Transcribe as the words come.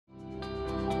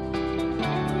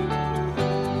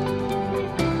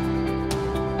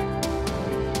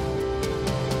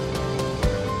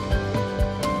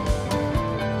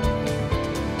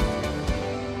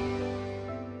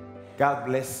God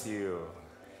bless you.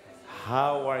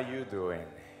 How are you doing?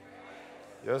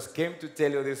 Just came to tell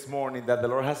you this morning that the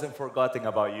Lord hasn't forgotten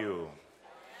about you.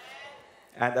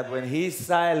 And that when He's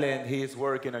silent, He is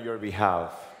working on your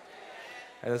behalf.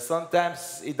 And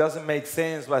sometimes it doesn't make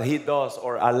sense what He does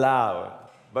or allow,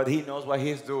 but He knows what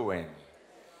He's doing.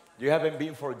 You haven't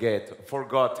been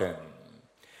forgotten.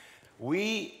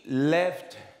 We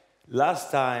left last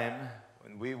time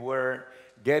when we were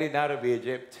getting out of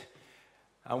Egypt,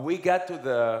 and we got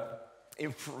to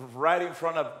right in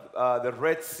front of the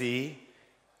Red Sea,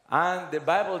 and the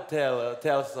Bible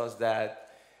tells us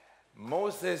that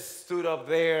Moses stood up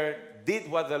there, did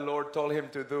what the Lord told him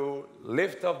to do,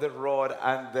 lift up the rod,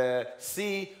 and the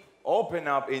sea opened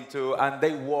up and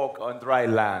they walked on dry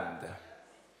land.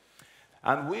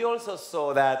 And we also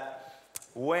saw that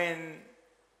when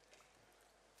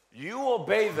you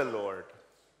obey the Lord,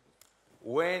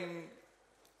 when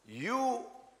you,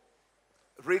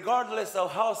 regardless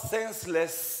of how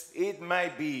senseless it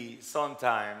might be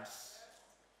sometimes,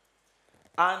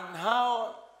 and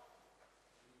how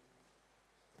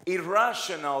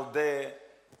irrational the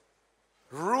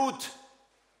route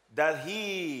that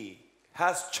He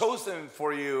has chosen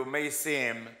for you may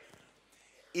seem,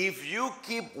 if you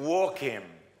keep walking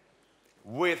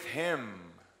with Him,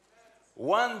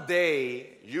 one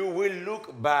day you will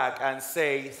look back and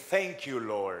say, "Thank you,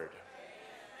 Lord."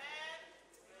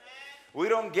 We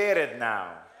don't get it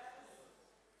now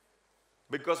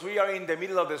because we are in the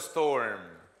middle of the storm.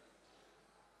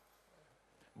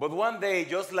 But one day,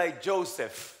 just like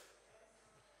Joseph,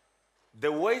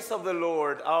 the ways of the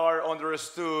Lord are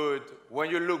understood when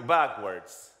you look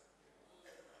backwards.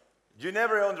 You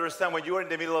never understand when you are in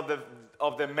the middle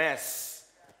of the mess.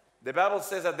 The Bible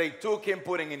says that they took him,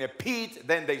 put him in a pit,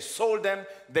 then they sold him,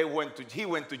 he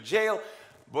went to jail.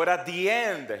 But at the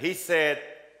end, he said,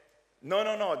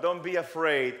 no, don't be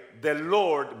afraid. The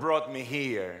Lord brought me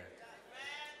here.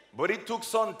 But it took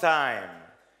some time.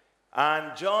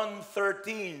 And John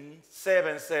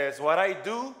 13:7 says, what I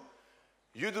do,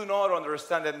 you do not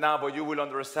understand it now, but you will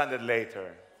understand it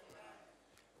later.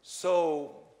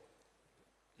 So,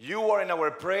 you are in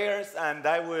our prayers, and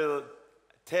I will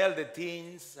tell the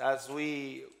teens as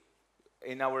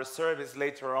in our service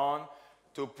later on,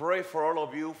 to pray for all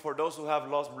of you, for those who have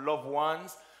lost loved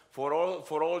ones, for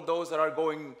all those that are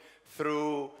going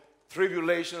through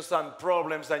tribulations and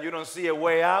problems and you don't see a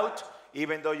way out.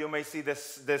 Even though you may see the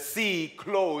sea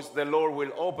closed, the Lord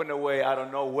will open a way out of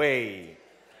no way.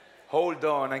 Hold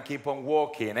on and keep on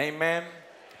walking. Amen.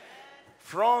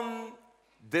 From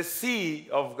the sea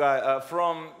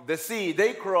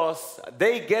they cross,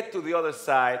 they get to the other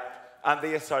side, and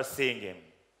they start singing.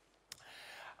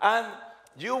 And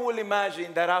you will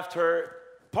imagine that after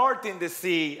parting the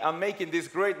sea and making this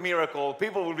great miracle,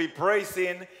 people will be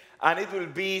praising, and it will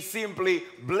be simply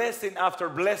blessing after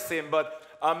blessing. But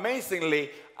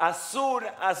amazingly, as soon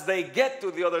as they get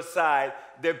to the other side,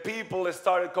 the people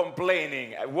started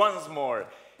complaining once more,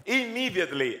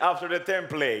 immediately after the 10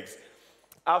 plagues.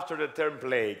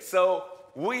 So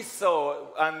we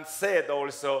saw and said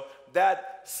also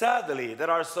that sadly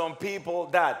there are some people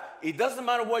that it doesn't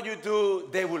matter what you do,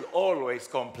 they will always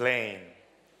complain.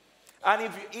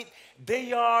 And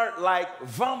they are like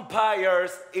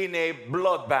vampires in a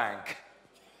blood bank.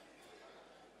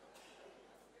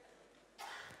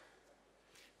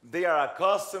 They are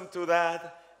accustomed to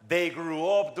that. They grew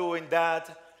up doing that.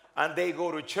 And they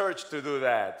go to church to do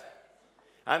that.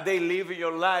 And they live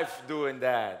your life doing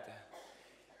that.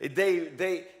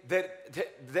 There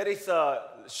is a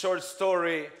short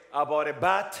story about a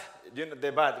bat. You know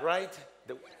the bat, right?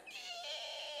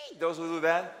 Those who do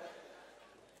that.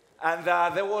 And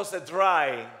there was a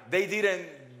dry. They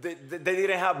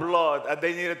didn't have blood, and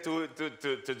they needed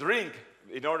to drink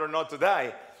in order not to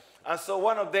die. And so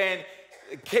one of them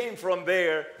came from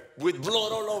there with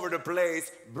blood all over the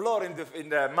place, blood in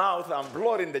the mouth, and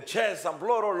blood in the chest, and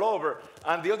blood all over.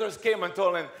 And the others came and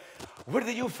told him, "Where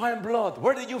did you find blood?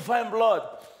 Where did you find blood?"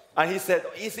 And he said,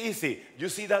 "It's easy. You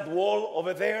see that wall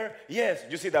over there? Yes.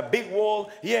 You see that big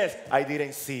wall? Yes. I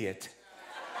didn't see it."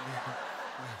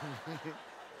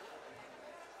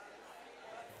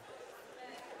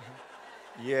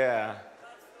 Yeah.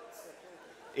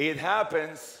 It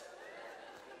happens.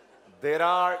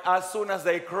 As soon as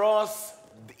they cross,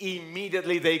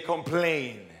 immediately they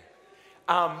complain.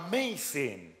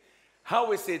 Amazing.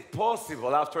 How is it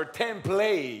possible after 10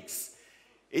 plagues?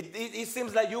 It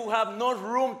seems like you have no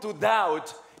room to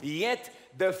doubt, yet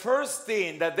the first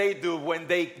thing that they do when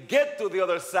they get to the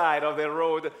other side of the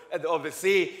road, of the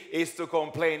sea, is to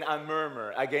complain and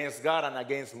murmur against God and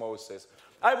against Moses.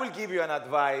 I will give you an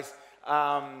advice.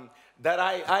 that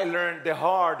I learned the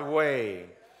hard way.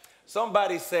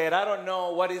 Somebody said, I don't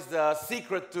know what is the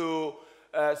secret to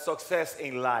success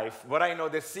in life, but I know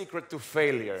the secret to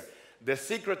failure. The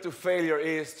secret to failure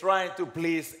is trying to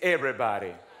please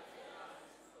everybody.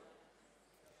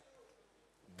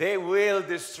 They will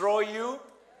destroy you,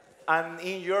 and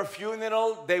in your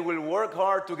funeral, they will work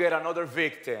hard to get another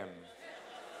victim.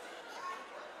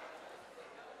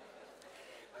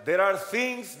 There are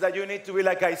things that you need to be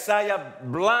like Isaiah,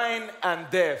 blind and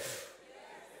deaf.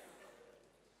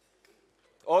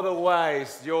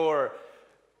 Otherwise, your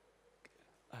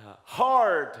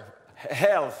heart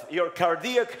health, your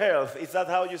cardiac health, is that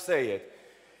how you say it,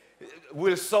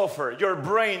 will suffer. Your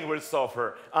brain will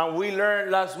suffer. And we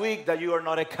learned last week that you are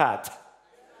not a cat,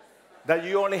 that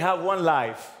you only have one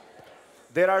life.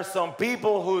 There are some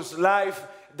people whose life,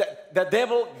 the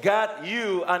devil got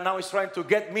you and now he's trying to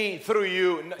get me through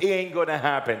you. It ain't gonna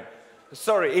happen.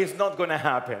 Sorry, it's not gonna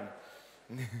happen.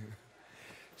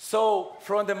 So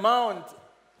from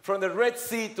the Red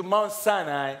Sea to Mount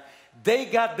Sinai, they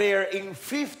got there in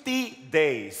 50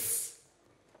 days.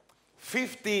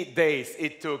 50 days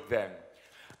it took them.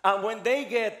 And when they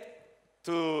get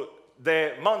to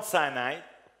the Mount Sinai,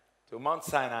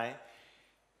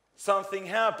 something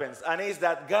happens, and it's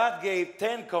that God gave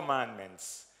 10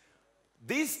 commandments.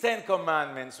 These 10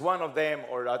 commandments, one of them,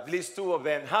 or at least two of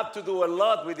them, had to do a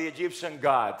lot with the Egyptian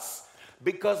gods,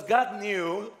 because God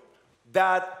knew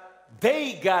that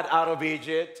they got out of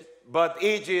Egypt, but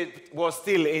Egypt was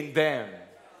still in them.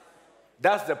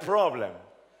 That's the problem.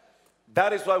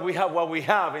 That is why we have what we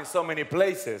have in so many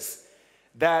places,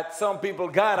 that some people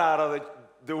got out of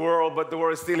the world, but the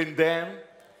world is still in them.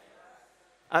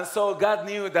 And so God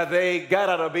knew that they got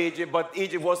out of Egypt, but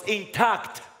Egypt was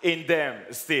intact in them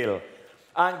still.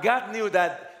 And God knew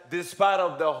that despite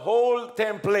of the whole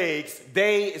 10 plagues,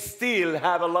 they still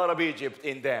have a lot of Egypt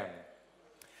in them.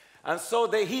 And so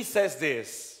he says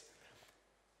this,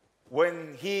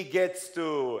 when he gets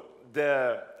to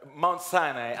the Mount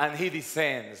Sinai and he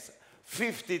descends,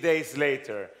 50 days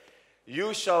later,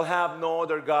 you shall have no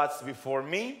other gods before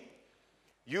me.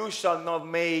 You shall not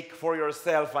make for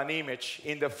yourself an image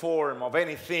in the form of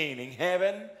anything in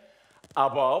heaven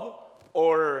above,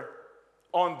 or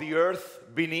on the earth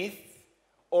beneath,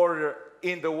 or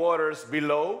in the waters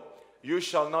below. You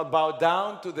shall not bow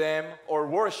down to them or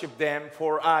worship them,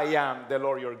 for I am the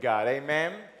Lord your God.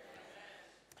 Amen?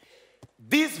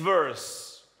 This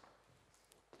verse,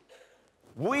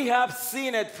 we have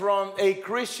seen it from a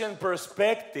Christian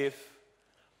perspective,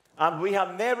 and we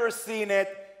have never seen it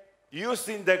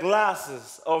using the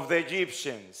glasses of the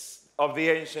Egyptians, of the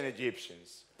ancient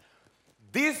Egyptians.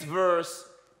 This verse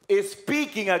is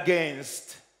speaking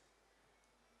against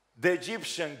the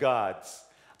Egyptian gods.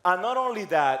 And not only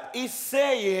that, it's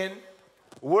saying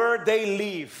where they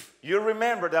live. You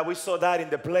remember that we saw that in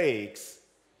the plagues.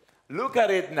 Look at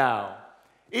it now.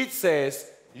 It says,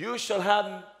 you shall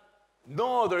have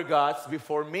no other gods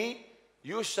before me.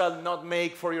 You shall not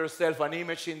make for yourself an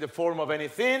image in the form of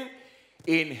anything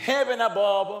in heaven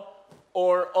above,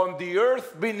 or on the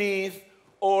earth beneath,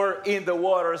 or in the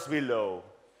waters below.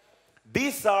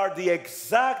 These are the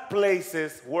exact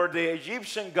places where the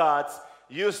Egyptian gods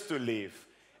used to live.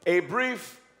 A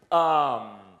brief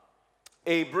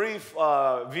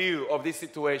view of this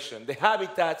situation, the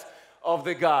habitats of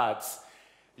the gods.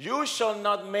 You shall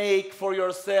not make for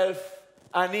yourself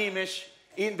an image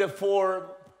in the form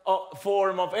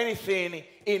of anything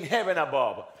in heaven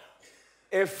above.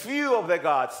 A few of the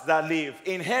gods that live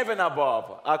in heaven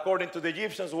above, according to the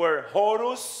Egyptians, were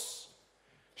Horus,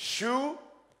 Shu,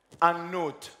 and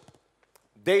Nut.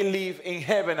 They live in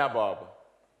heaven above.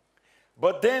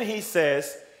 But then he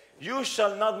says, you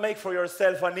shall not make for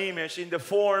yourself an image in the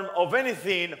form of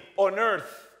anything on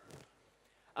earth.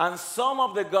 And some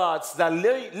of the gods that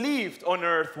lived on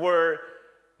earth were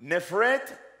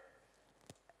Nephret,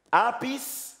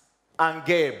 Apis, and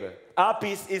Geb.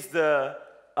 Apis is the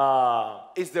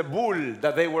bull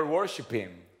that they were worshiping.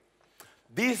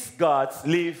 These gods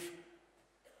live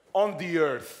on the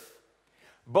earth.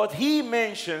 But he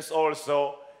mentions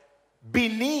also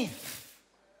beneath.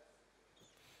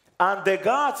 And the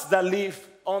gods that live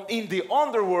in the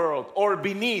underworld or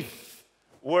beneath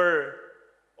were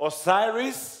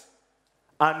Osiris,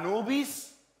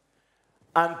 Anubis,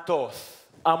 and Thoth,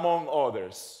 among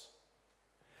others.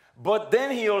 But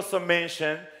then he also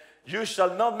mentioned, you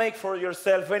shall not make for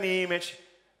yourself any image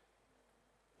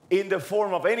in the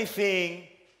form of anything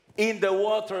in the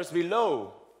waters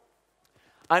below.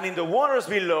 And in the waters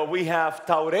below, we have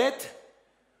Tauret,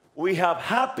 we have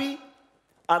Hapi,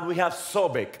 and we have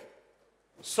Sobek.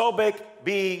 Sobek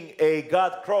being a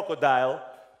god crocodile,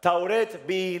 Tauret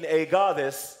being a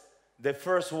goddess, the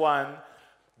first one,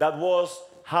 that was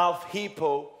half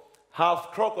hippo,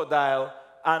 half crocodile,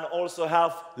 and also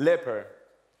half leopard.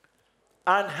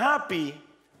 And Happy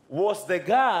was the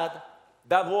god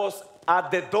that was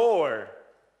at the door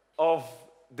of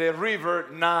the river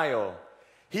Nile.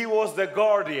 He was the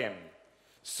guardian.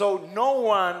 So no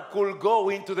one could go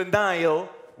into the Nile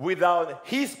without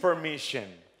his permission.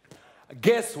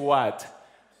 Guess what?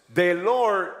 The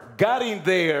Lord got in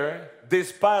there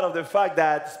despite of the fact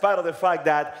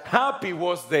that Happy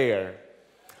was there.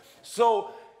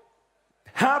 So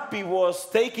Happy was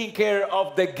taking care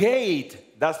of the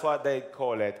gate, that's what they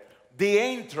call it, the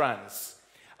entrance.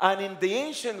 And in the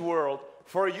ancient world,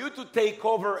 for you to take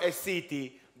over a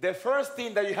city, the first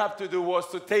thing that you have to do was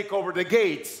to take over the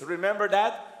gates. Remember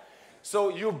that? So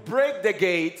you break the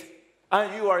gate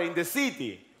and you are in the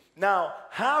city. Now,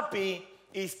 Happy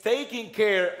is taking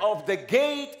care of the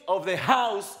gate of the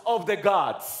house of the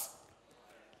gods.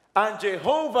 And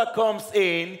Jehovah comes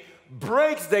in,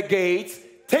 breaks the gates,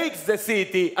 takes the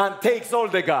city, and takes all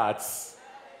the gods.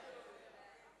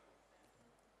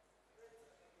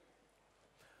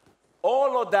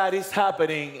 All of that is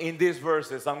happening in these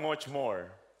verses and much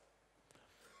more.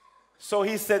 So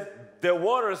he said, the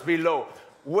waters below.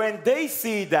 When they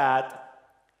see that,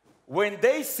 when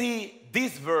they see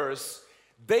this verse,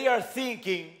 they are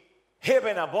thinking,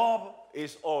 heaven above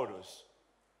is Horus.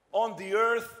 On the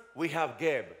earth, we have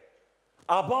Geb.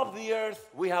 Above the earth,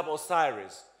 we have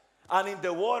Osiris. And in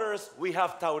the waters, we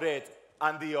have Tauret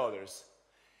and the others.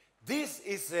 This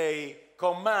is a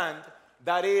command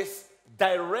that is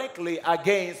directly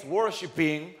against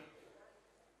worshiping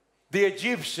the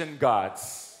Egyptian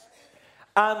gods.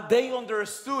 And they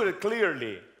understood it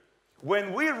clearly.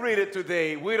 When we read it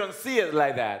today, we don't see it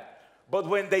like that. But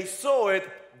when they saw it,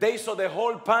 they saw the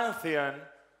whole pantheon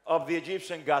of the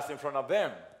Egyptian gods in front of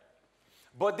them.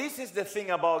 But this is the thing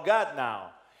about God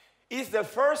now. It's the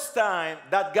first time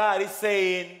that God is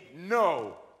saying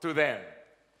no to them.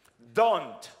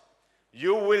 Don't.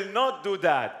 You will not do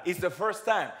that. It's the first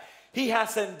time. He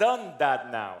hasn't done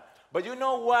that now. But you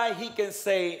know why he can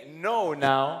say no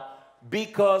now?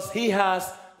 Because he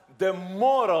has the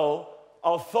moral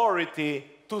authority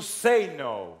to say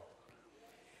no.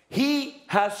 He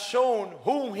has shown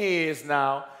whom he is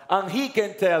now, and he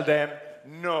can tell them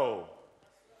no.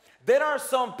 There are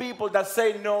some people that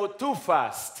say no too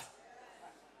fast.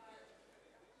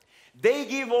 They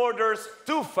give orders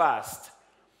too fast.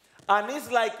 And it's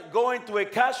like going to a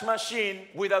cash machine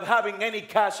without having any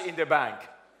cash in the bank.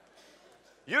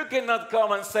 You cannot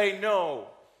come and say no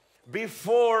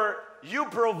before you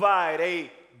provide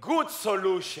a good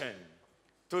solution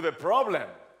to the problem.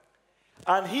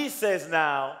 And he says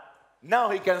now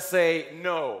he can say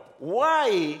no.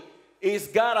 Why is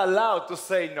God allowed to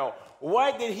say no?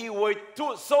 Why did he wait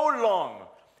so long?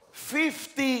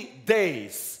 50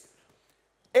 days.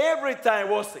 Every time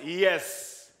was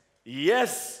yes,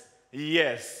 yes,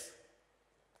 yes.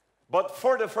 But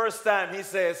for the first time he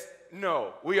says,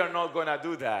 no, we are not going to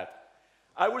do that.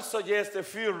 I would suggest a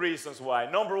few reasons why.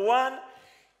 Number one,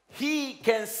 he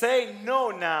can say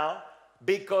no now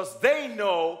because they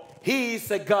know he is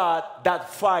a God that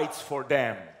fights for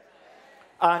them.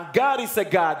 And God is a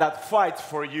God that fights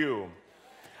for you.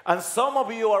 And some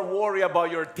of you are worried about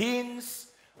your teens,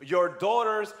 your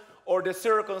daughters, or the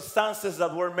circumstances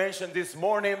that were mentioned this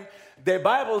morning. The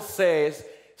Bible says,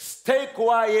 stay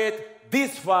quiet,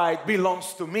 this fight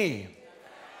belongs to me.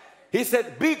 He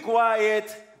said, be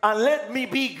quiet and let me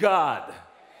be God.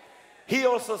 He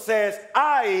also says,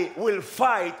 I will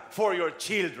fight for your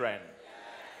children.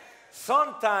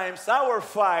 Sometimes our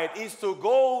fight is to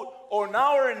go on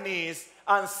our knees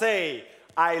and say,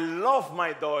 I love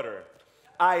my daughter,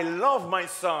 I love my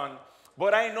son,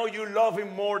 but I know you love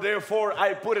him more, therefore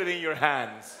I put it in your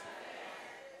hands.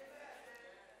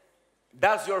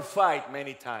 That's your fight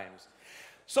many times.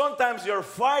 Sometimes your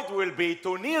fight will be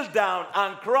to kneel down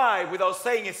and cry without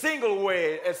saying a single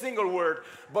word,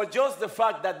 but just the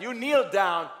fact that you kneel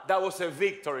down, that was a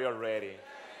victory already.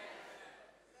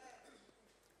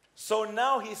 So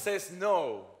now he says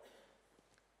no.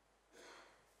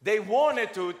 They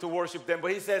wanted to worship them,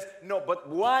 but he says no. But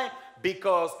why?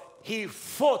 Because he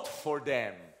fought for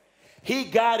them. He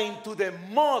got into the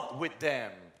mud with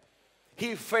them.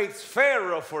 He faced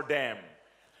Pharaoh for them.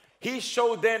 He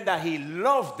showed them that he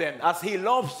loved them as he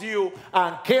loves you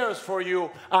and cares for you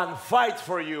and fights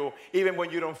for you even when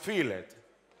you don't feel it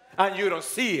and you don't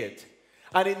see it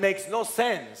and it makes no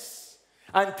sense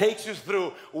and takes you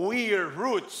through weird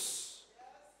routes.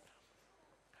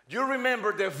 You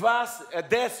remember the vast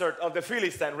desert of the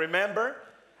Philistine, remember?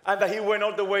 And that he went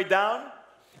all the way down?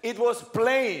 It was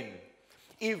plain.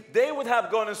 If they would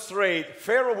have gone straight,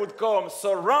 Pharaoh would come,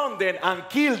 surround them, and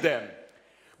kill them.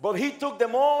 But he took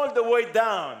them all the way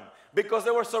down because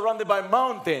they were surrounded by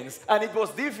mountains, and it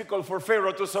was difficult for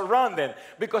Pharaoh to surround them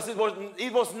because it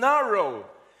was narrow.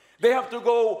 They have to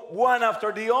go one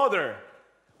after the other,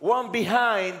 one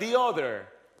behind the other.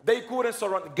 They couldn't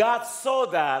surround. God saw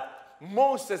that.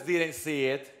 Moses didn't see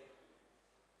it.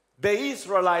 The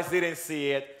Israelites didn't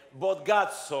see it, but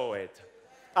God saw it.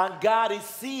 And God is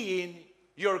seeing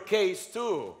your case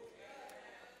too.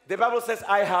 The Bible says,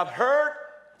 I have heard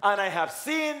and I have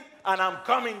seen, and I'm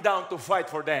coming down to fight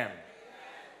for them.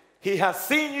 He has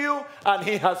seen you and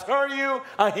he has heard you,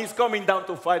 and he's coming down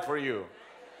to fight for you.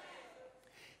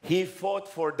 He fought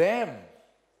for them.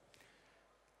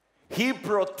 He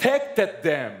protected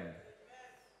them.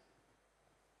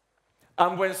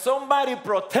 And when somebody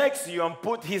protects you and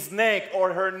put his neck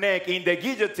or her neck in the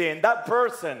guillotine, that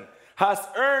person has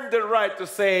earned the right to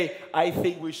say, I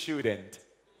think we shouldn't.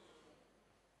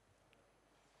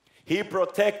 He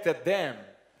protected them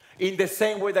in the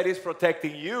same way that he's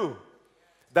protecting you,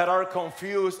 that are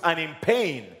confused and in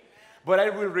pain. But I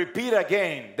will repeat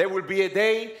again, there will be a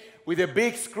day with a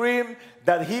big scream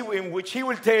in which he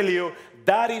will tell you,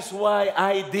 that is why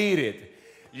I did it.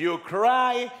 You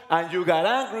cry and you got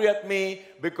angry at me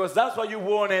because that's what you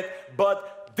wanted,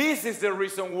 but this is the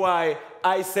reason why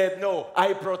I said no.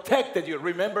 I protected you.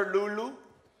 Remember Lulu?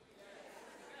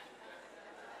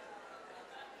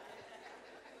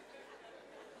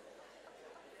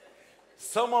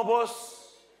 Some of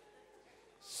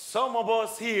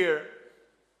us here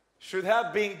should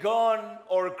have been gone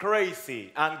or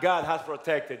crazy, and God has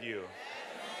protected you.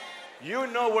 You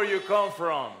know where you come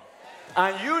from.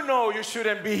 And you know you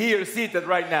shouldn't be here seated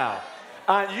right now.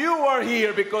 And you are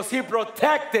here because he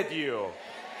protected you.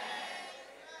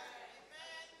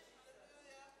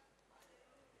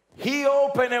 He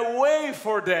opened a way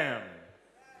for them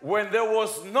when there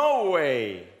was no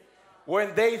way.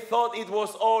 When they thought it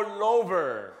was all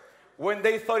over. When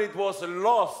they thought it was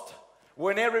lost.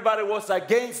 When everybody was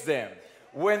against them.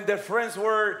 When their friends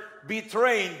were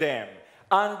betraying them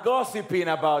and gossiping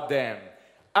about them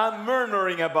and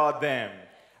murmuring about them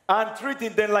and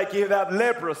treating them like he had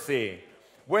leprosy.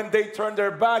 When they turned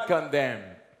their back on them.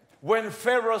 When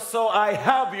Pharaoh saw, I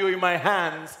have you in my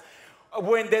hands.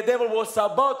 When the devil was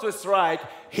about to strike,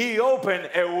 he opened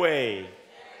a way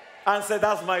and said,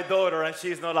 that's my daughter and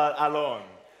she's not alone.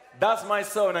 That's my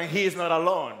son and he is not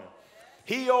alone.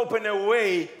 He opened a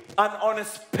way, an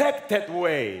unexpected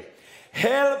way.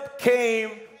 Help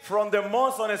came from the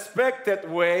most unexpected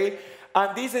way,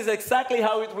 and this is exactly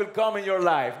how it will come in your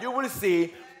life. You will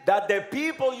see that the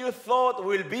people you thought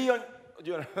will be on...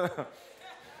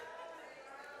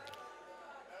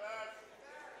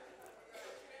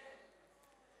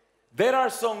 There are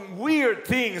some weird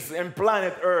things in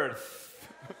planet Earth.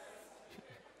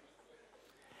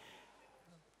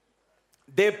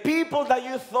 The people that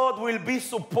you thought will be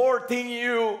supporting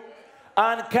you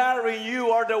and carrying you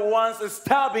are the ones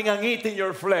stabbing and eating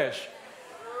your flesh.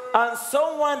 And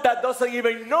someone that doesn't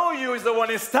even know you is the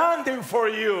one standing for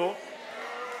you,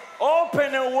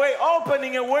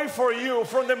 opening a way for you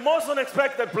from the most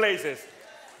unexpected places.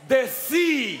 The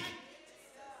sea.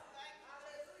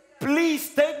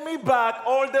 Please take me back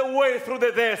all the way through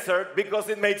the desert because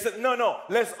it makes it. No,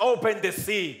 let's open the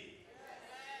sea.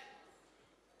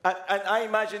 And I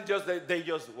imagine just that they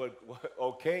just, well,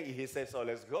 okay, he says, so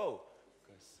let's go.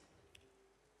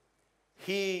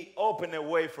 He opened a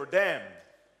way for them.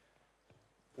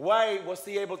 Why was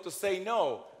he able to say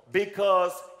no?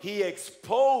 Because he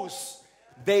exposed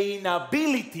the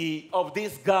inability of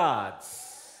these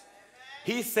gods.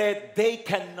 He said, they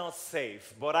cannot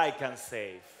save, but I can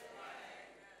save.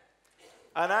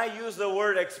 And I use the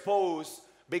word expose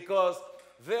because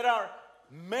there are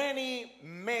many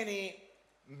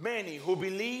who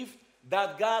believe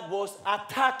that God was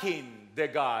attacking the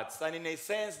gods. And in a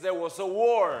sense, there was a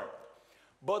war.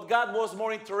 But God was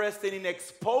more interested in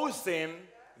exposing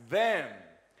them.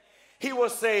 He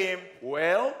was saying,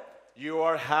 well, you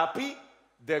are happy,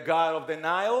 the God of the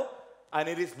Nile, and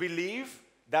it is believed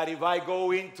that if I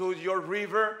go into your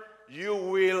river, you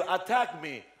will attack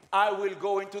me. I will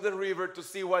go into the river to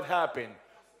see what happened.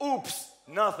 Oops,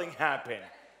 nothing happened.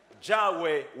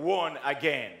 Yahweh won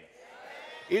again.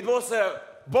 It was a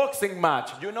boxing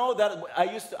match. You know that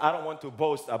I don't want to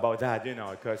boast about that,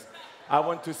 because I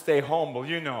want to stay humble,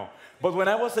 But when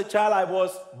I was a child, I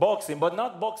was boxing, but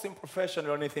not boxing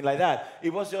professional or anything like that.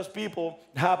 It was just people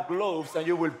have gloves and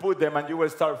you will put them and you will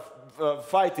start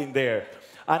fighting there.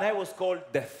 And I was called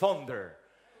the Thunder.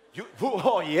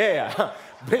 Oh, yeah.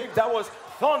 Babe, that was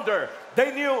Thunder.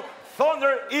 They knew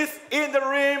thunder is in the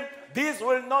ring. This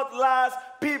will not last.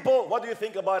 People, what do you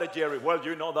think about it, Jerry? Well,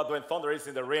 you know that when thunder is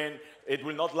in the ring, it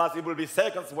will not last. It will be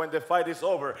seconds when the fight is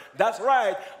over. That's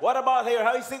right. What about here?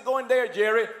 How is it going there,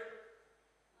 Jerry?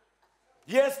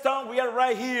 Yes, Tom, we are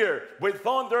right here with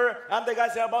thunder, and the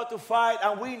guys are about to fight,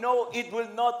 and we know it will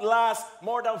not last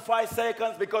more than 5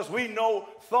 seconds because we know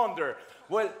thunder.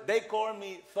 Well, they called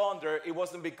me thunder. It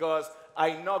wasn't because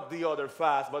I knocked the other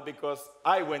fast, but because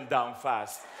I went down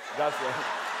fast. That's what.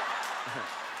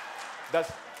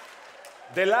 That's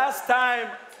the last time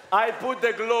I put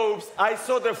the gloves, I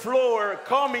saw the floor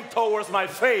coming towards my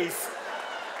face.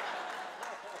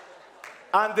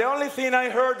 And the only thing I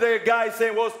heard the guy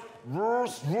saying was,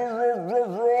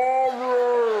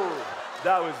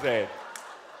 that was it.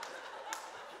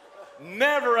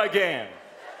 Never again.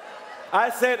 I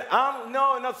said,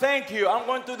 no, thank you. I'm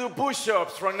going to do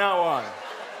push-ups from now on.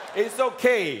 It's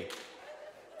okay.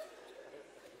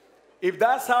 If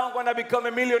that's how I'm going to become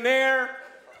a millionaire,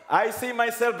 I see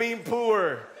myself being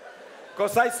poor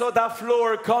because I saw that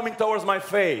floor coming towards my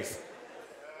face.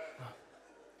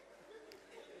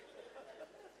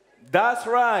 That's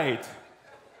right.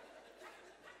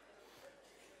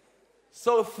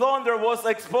 So thunder was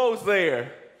exposed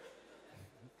there.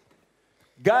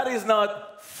 God is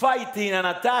not fighting and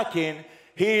attacking.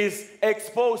 He's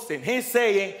exposing. He's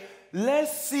saying,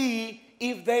 let's see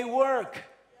if they work.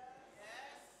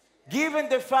 Given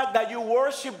the fact that you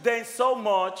worship them so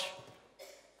much,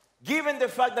 given the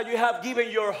fact that you have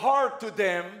given your heart to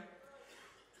them,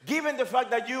 given the fact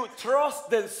that you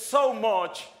trust them so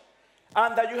much,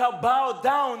 and that you have bowed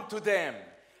down to them,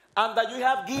 and that you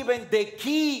have given the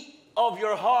key of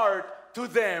your heart to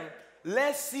them,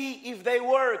 let's see if they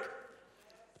work.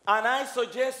 And I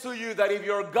suggest to you that if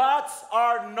your gods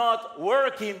are not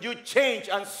working, you change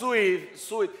and switch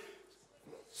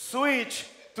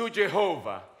to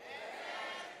Jehovah.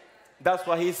 That's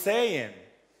what he's saying.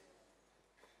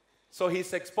 So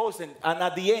he's exposing. And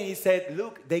at the end he said,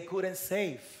 look, they couldn't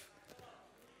save.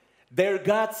 Their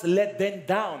gods let them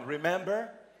down,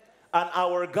 remember? And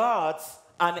our gods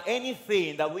and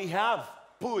anything that we have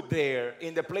put there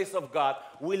in the place of God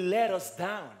will let us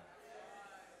down.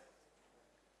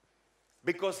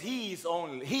 Because he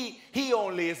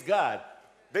only is God.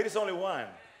 There is only one.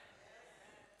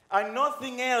 And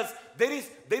nothing else. There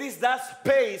is that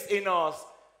space in us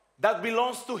that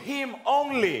belongs to him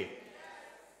only.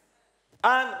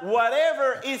 And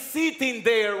whatever is sitting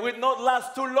there will not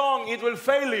last too long. It will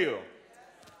fail you.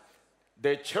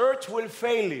 The church will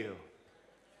fail you.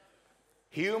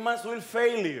 Humans will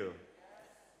fail you.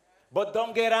 But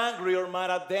don't get angry or mad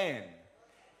at them.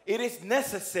 It is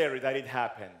necessary that it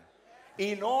happen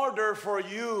in order for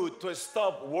you to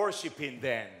stop worshiping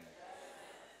them.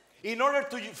 In order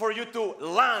for you to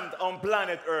land on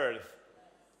planet Earth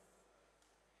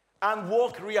and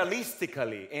walk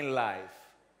realistically in life.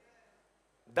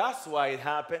 That's why it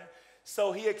happened.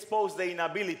 So he exposed the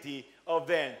inability of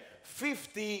them.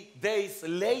 50 days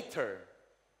later,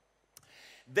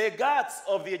 the gods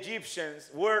of the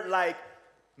Egyptians were like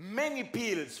many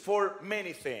pills for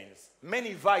many things,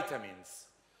 many vitamins.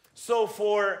 So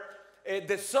for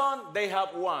the sun, they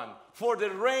have one. For the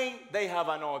rain, they have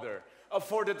another.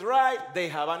 For the dry, they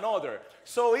have another.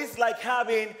 So it's like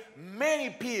having many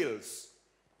pills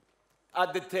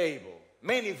at the table,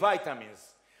 many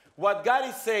vitamins. What God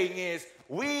is saying is,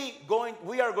 we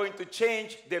are going to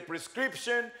change the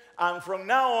prescription, and from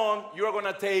now on, you're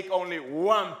going to take only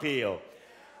one pill.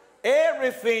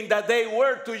 Everything that they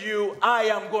were to you, I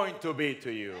am going to be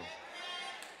to you.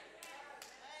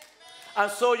 And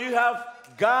so you have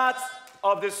gods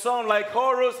of the sun like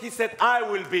Horus. He said, I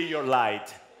will be your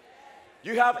light.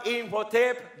 You have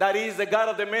Imhotep, that is the god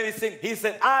of the medicine. He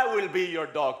said, I will be your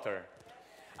doctor.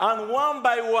 And one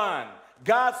by one,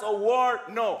 gods of war,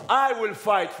 no, I will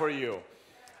fight for you.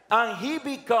 And he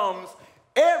becomes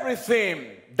everything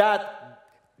that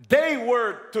they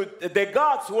were to, the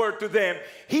gods were to them.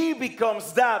 He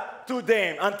becomes that to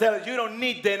them until you don't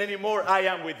need them anymore. I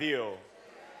am with you.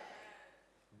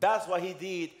 That's what he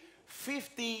did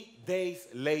 50 days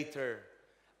later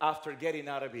after getting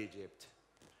out of Egypt.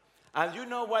 And you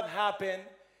know what happened?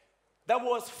 That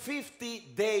was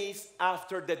 50 days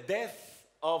after the death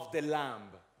of the lamb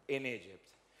in Egypt.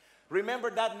 Remember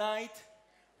that night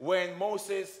when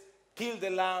Moses killed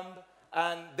the lamb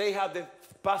and they had the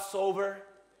Passover?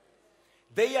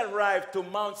 They arrived to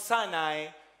Mount Sinai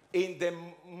in the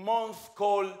month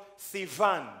called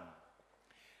Sivan.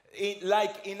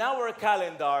 Like in our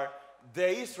calendar, the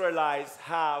Israelites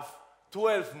have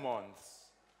 12 months.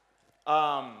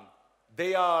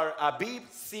 They are Abib,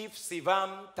 Sif,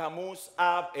 Sivam, Tammuz,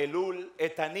 Ab, Elul,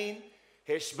 Etanin,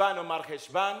 Heshvan Omar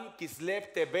Heshvan,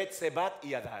 Kislev Tebet Sebat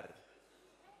Iyadar.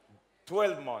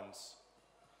 12 months.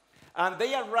 And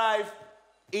they arrived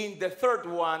in the third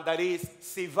one, that is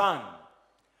Sivan,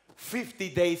 50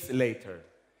 days later,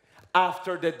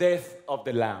 after the death of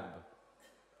the Lamb.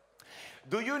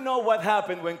 Do you know what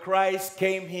happened when Christ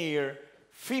came here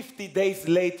 50 days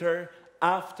later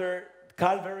after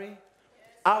Calvary?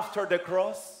 After the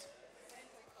cross?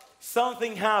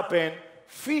 Something happened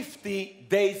 50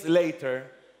 days later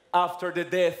after the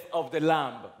death of the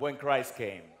Lamb when Christ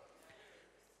came.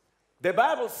 The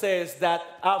Bible says that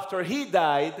after he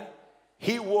died,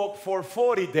 he walked for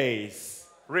 40 days.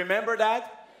 Remember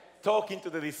that? Talking to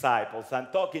the disciples and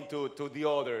talking to the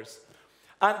others.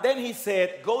 And then he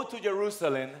said, go to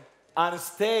Jerusalem and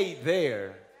stay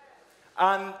there.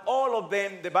 And all of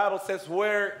them, the Bible says,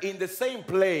 were in the same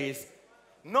place,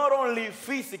 not only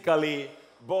physically,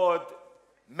 but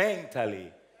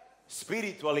mentally,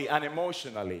 spiritually, and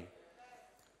emotionally.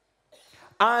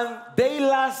 And they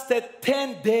lasted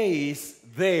 10 days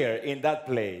there in that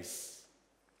place.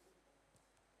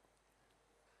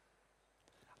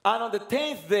 And on the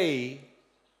 10th day,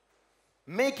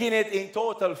 making it in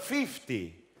total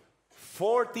 50,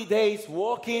 40 days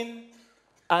walking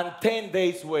and 10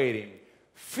 days waiting.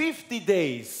 50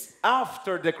 days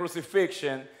after the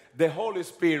crucifixion, the Holy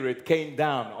Spirit came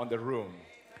down on the room.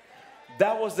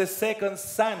 That was the second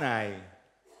Sinai.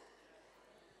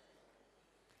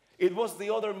 It was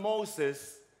the other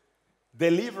Moses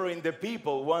delivering the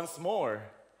people once more,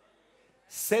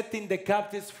 setting the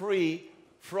captives free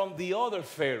from the other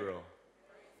Pharaoh.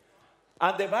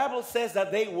 And the Bible says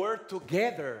that they were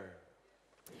together.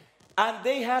 And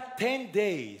they had 10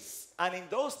 days. And in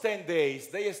those 10 days,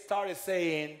 they started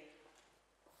saying,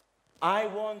 I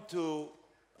want to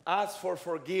ask for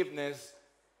forgiveness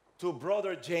to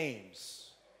Brother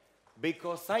James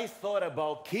because I thought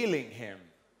about killing him.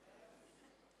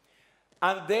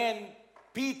 And then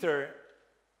Peter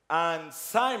and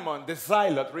Simon the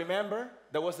Zealot, remember?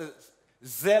 There was a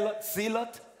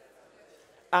zealot.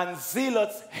 And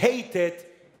zealots hated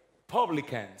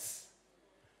publicans.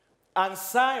 And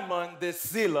Simon the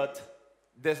Zealot,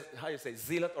 how you say,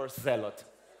 zealot or zealot?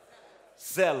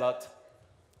 Zealot,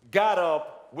 got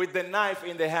up with the knife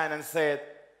in the hand and said,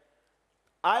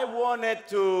 I wanted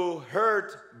to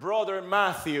hurt Brother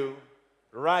Matthew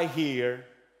right here.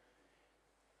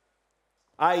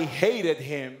 I hated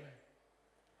him.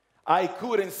 I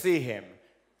couldn't see him.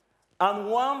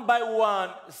 And one by one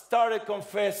started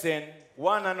confessing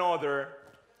one another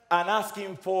and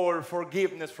asking for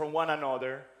forgiveness from one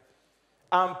another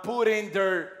and putting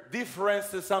their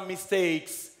differences and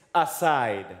mistakes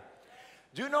aside.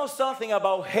 Do you know something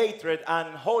about hatred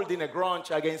and holding a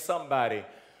grudge against somebody?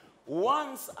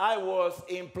 Once I was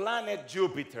in planet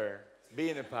Jupiter,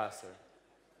 being a pastor,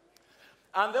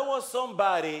 and there was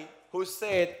somebody who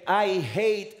said, I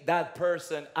hate that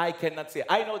person, I cannot see it.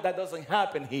 I know that doesn't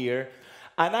happen here,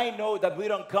 and I know that we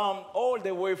don't come all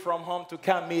the way from home to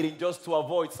camp meeting just to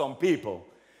avoid some people.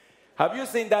 Have you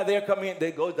seen that they're coming,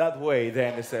 they go that way,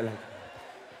 then they say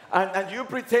like, and you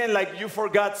pretend like you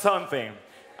forgot something,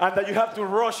 and that you have to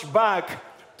rush back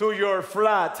to your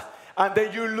flat, and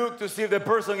then you look to see if the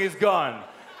person is gone,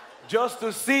 just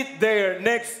to sit there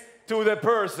next to the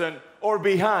person or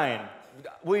behind.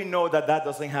 We know that that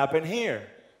doesn't happen here.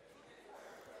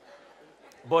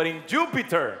 But in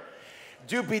Jupiter,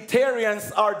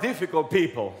 Jupiterians are difficult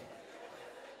people.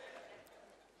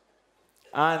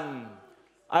 And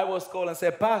I was called and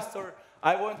said, Pastor,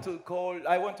 I want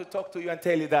to talk to you and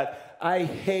tell you that I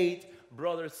hate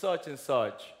brother such and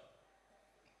such.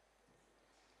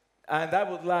 And I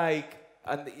would like,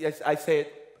 and yes, I said,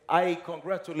 I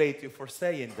congratulate you for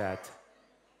saying that.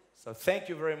 So thank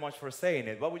you very much for saying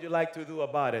it. What would you like to do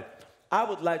about it? I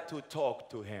would like to talk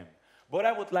to him. But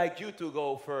I would like you to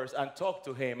go first and talk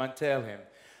to him and tell him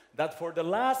that for the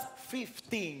last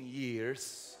 15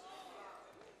 years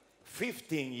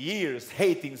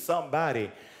hating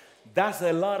somebody, that's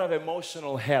a lot of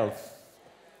emotional health,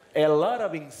 a lot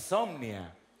of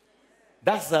insomnia,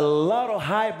 that's a lot of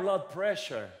high blood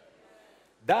pressure,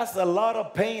 that's a lot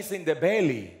of pains in the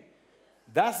belly,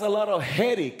 that's a lot of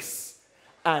headaches,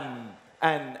 and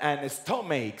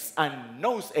stomach aches and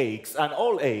nose aches and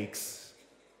all aches.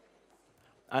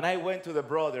 And I went to the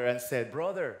brother and said,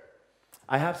 brother,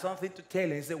 I have something to tell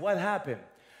you. He said, what happened?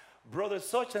 Brother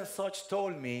such and such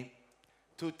told me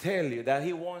to tell you that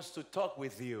he wants to talk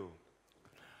with you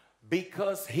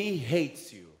because he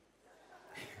hates you.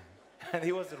 And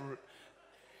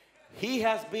he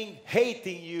has been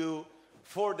hating you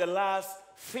for the last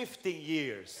 15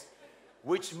 years.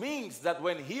 Which means that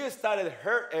when he started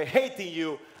hating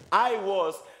you, I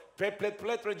was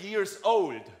years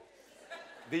old.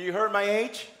 Did you hear my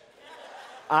age?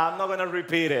 I'm not going to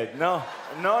repeat it. No.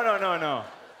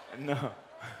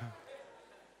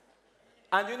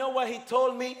 And you know what he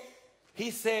told me?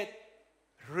 He said,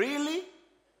 really?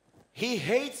 He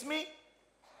hates me?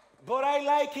 But I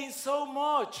like him so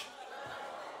much.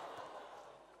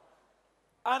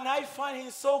 And I find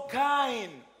him so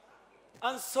kind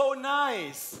and so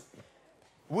nice.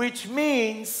 Which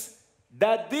means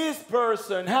that this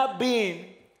person has been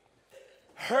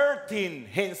hurting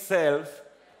himself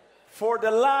for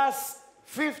the last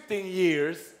 15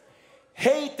 years,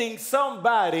 hating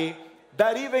somebody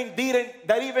that even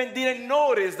didn't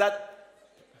notice that.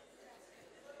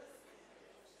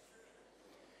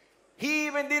 He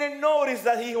even didn't notice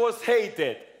that he was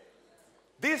hated.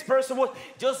 This person was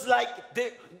just like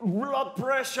the blood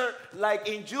pressure, like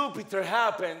in Jupiter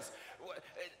happens.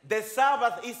 The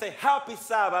Sabbath is a happy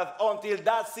Sabbath until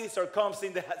that sister comes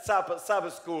in the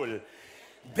Sabbath school.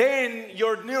 Then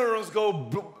your neurons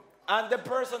go, and the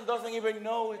person doesn't even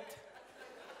know it.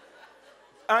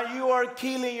 And you are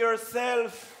killing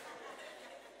yourself,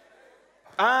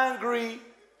 angry,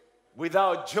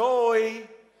 without joy.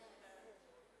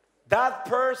 That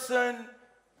person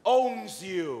owns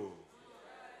you.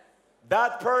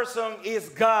 That person is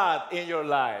God in your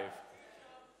life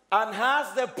and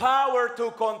has the power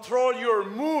to control your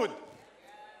mood,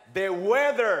 the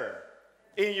weather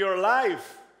in your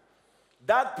life.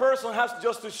 That person has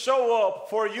just to show up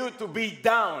for you to be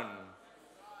down.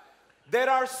 There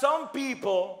are some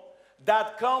people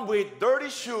that come with dirty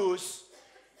shoes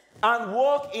and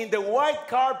walk in the white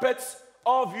carpets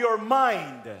of your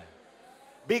mind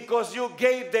because you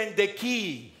gave them the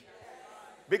key.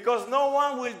 Because no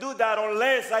one will do that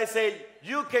unless I say,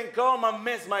 you can come and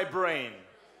mess my brain.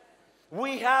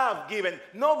 We have given.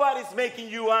 Nobody's making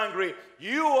you angry.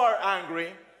 You are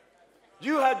angry.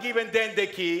 You have given them the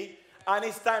key. And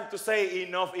it's time to say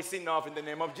enough is enough in the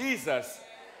name of Jesus.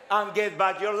 And get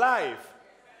back your life.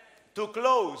 To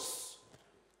close,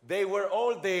 they were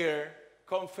all there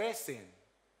confessing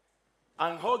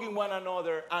and hugging one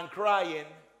another and crying.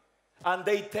 And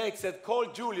they texted, call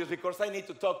Julius because I need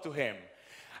to talk to him.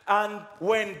 And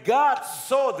when God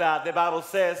saw that, the Bible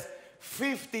says,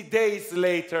 50 days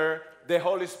later, the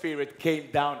Holy Spirit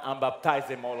came down and baptized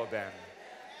them, all of them.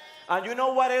 And you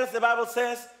know what else the Bible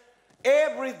says?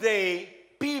 Every day,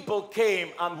 people came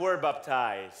and were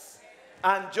baptized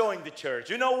and joined the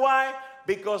church. You know why?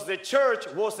 Because the church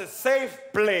was a safe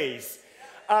place.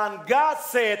 And God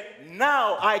said,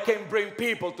 now I can bring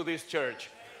people to this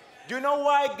church. Do you know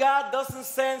why God doesn't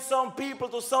send some people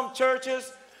to some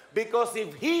churches? Because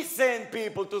if he sent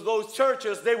people to those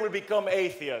churches, they will become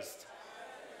atheists.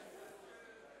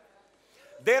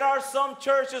 There are some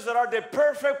churches that are the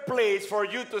perfect place for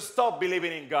you to stop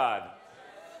believing in God.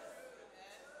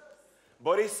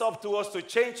 But it's up to us to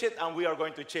change it, and we are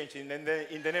going to change it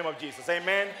in the name of Jesus.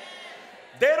 Amen?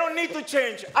 They don't need to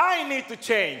change. I need to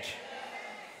change.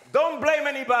 Don't blame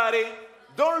anybody.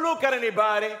 Don't look at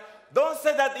anybody. Don't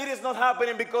say that it is not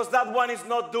happening because that one is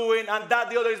not doing and that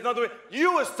the other is not doing.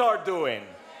 You start doing.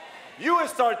 You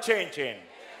start changing.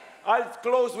 I'll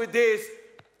close with this.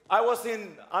 I was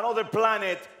in another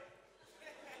planet,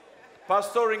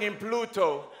 pastoring in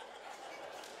Pluto.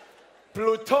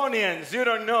 Plutonians, you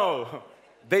don't know.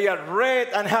 They are red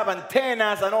and have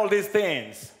antennas and all these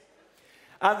things.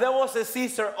 And there was a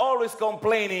sister always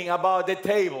complaining about the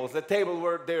tables. The tables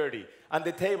were dirty. And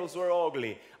the tables were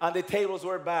ugly. And the tables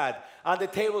were bad. And the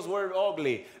tables were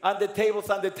ugly. And the tables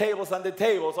and the tables and the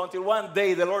tables. Until one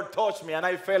day the Lord touched me and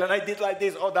I fell and I did like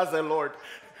this. Oh, that's the Lord.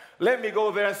 Let me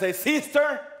go there and say,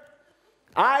 sister,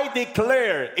 I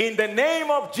declare in the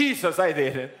name of Jesus, I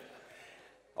did it.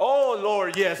 Oh,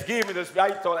 Lord, yes, give me this.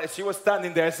 I told her, she was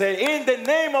standing there. I said, in the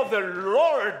name of the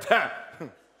Lord,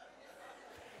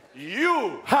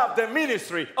 you have the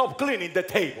ministry of cleaning the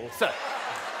tables.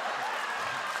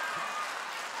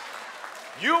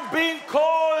 You've been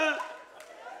called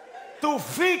to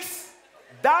fix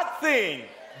that thing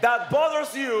that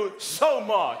bothers you so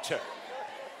much.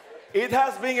 It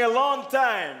has been a long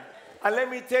time. And let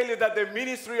me tell you that the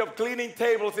ministry of cleaning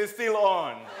tables is still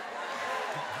on.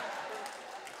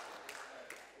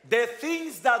 The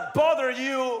things that bother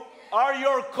you are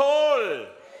your call.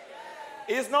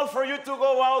 It's not for you to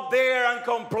go out there and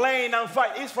complain and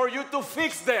fight. It's for you to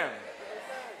fix them.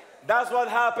 That's what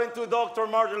happened to Dr.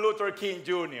 Martin Luther King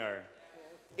Jr.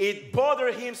 It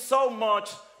bothered him so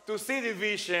much to see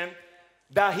division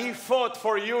that he fought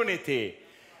for unity.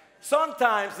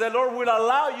 Sometimes the Lord will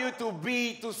allow you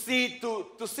to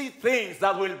see things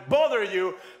that will bother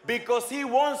you because he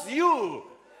wants you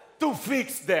to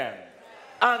fix them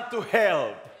and to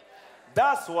help.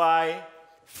 That's why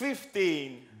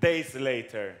 15 days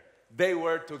later, they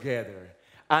were together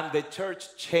and the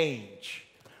church changed.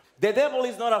 The devil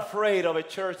is not afraid of a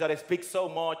church that speaks so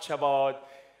much about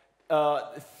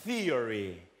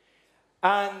theory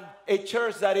and a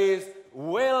church that is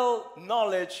well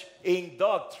knowledge in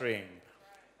doctrine.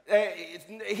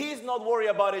 He's not worried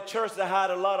about a church that had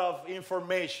a lot of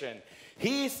information.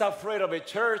 He's afraid of a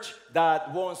church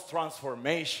that wants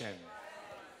transformation.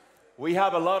 We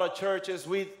have a lot of churches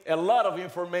with a lot of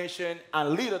information and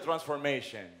little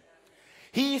transformation.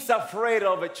 He's afraid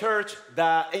of a church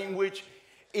that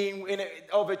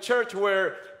of a church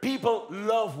where people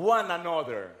love one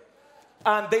another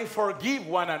and they forgive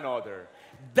one another.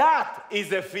 That is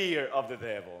the fear of the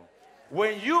devil.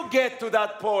 When you get to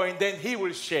that point, then he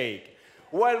will shake.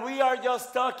 While we are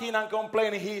just talking and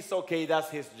complaining, he's okay, that's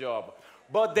his job.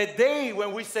 But the day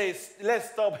when we say,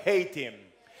 let's stop hating,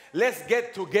 let's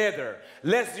get together,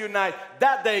 let's unite,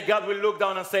 that day God will look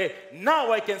down and say,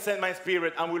 now I can send my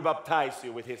Spirit and will baptize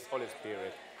you with his Holy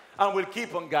Spirit and will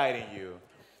keep on guiding you.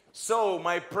 So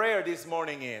my prayer this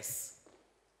morning is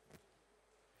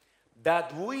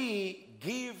that we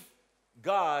give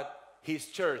God his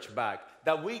church back.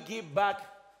 That we give back,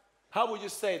 how would you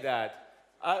say that?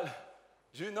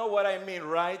 You know what I mean,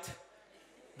 right?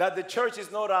 That the church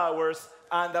is not ours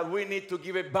and that we need to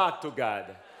give it back to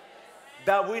God.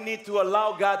 That we need to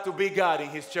allow God to be God in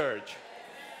his church.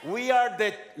 We are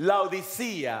the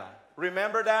Laodicea.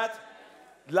 Remember that?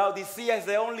 Laodicea is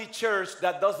the only church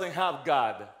that doesn't have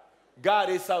God. God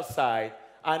is outside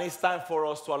and it's time for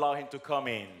us to allow him to come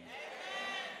in.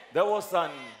 There was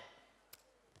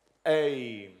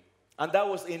and that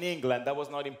was in England, that was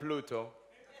not in Pluto.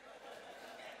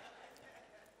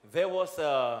 There was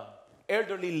an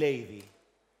elderly lady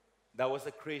that was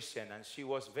a Christian, and she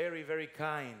was very, very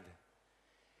kind.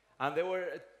 And there were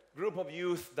a group of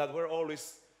youth that were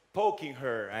always poking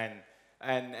her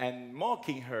and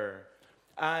mocking her.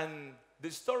 And the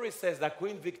story says that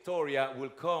Queen Victoria will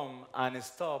come and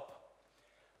stop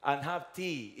and have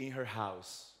tea in her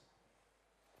house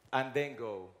and then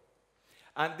go.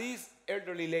 And this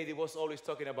elderly lady was always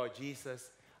talking about Jesus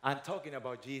and talking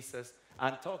about Jesus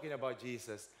and talking about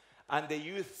Jesus. And the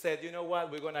youth said, you know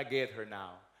what, we're going to get her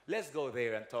now. Let's go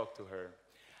there and talk to her.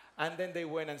 And then they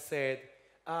went and said,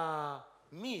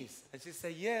 Miss, and she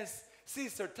said, yes,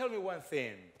 sister, tell me one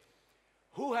thing.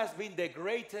 Who has been the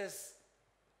greatest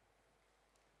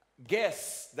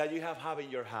guest that you have had in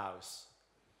your house?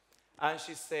 And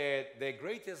she said, the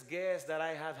greatest guest that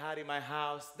I have had in my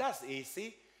house, that's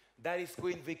easy. That is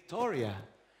Queen Victoria.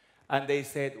 And they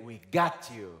said, we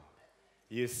got you.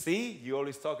 You see, you're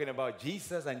always talking about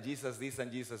Jesus and Jesus this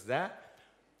and Jesus that.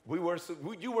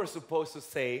 You were supposed to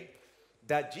say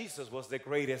that Jesus was the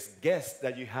greatest guest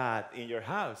that you had in your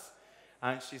house.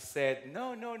 And she said,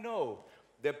 no, no, no.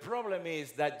 The problem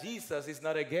is that Jesus is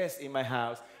not a guest in my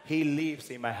house. He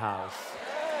lives in my house.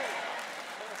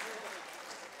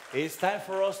 It's time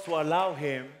for us to allow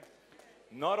him,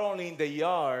 not only in the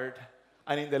yard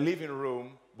and in the living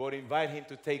room, but invite him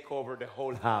to take over the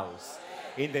whole house.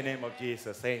 In the name of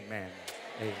Jesus, amen.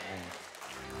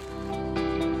 Amen.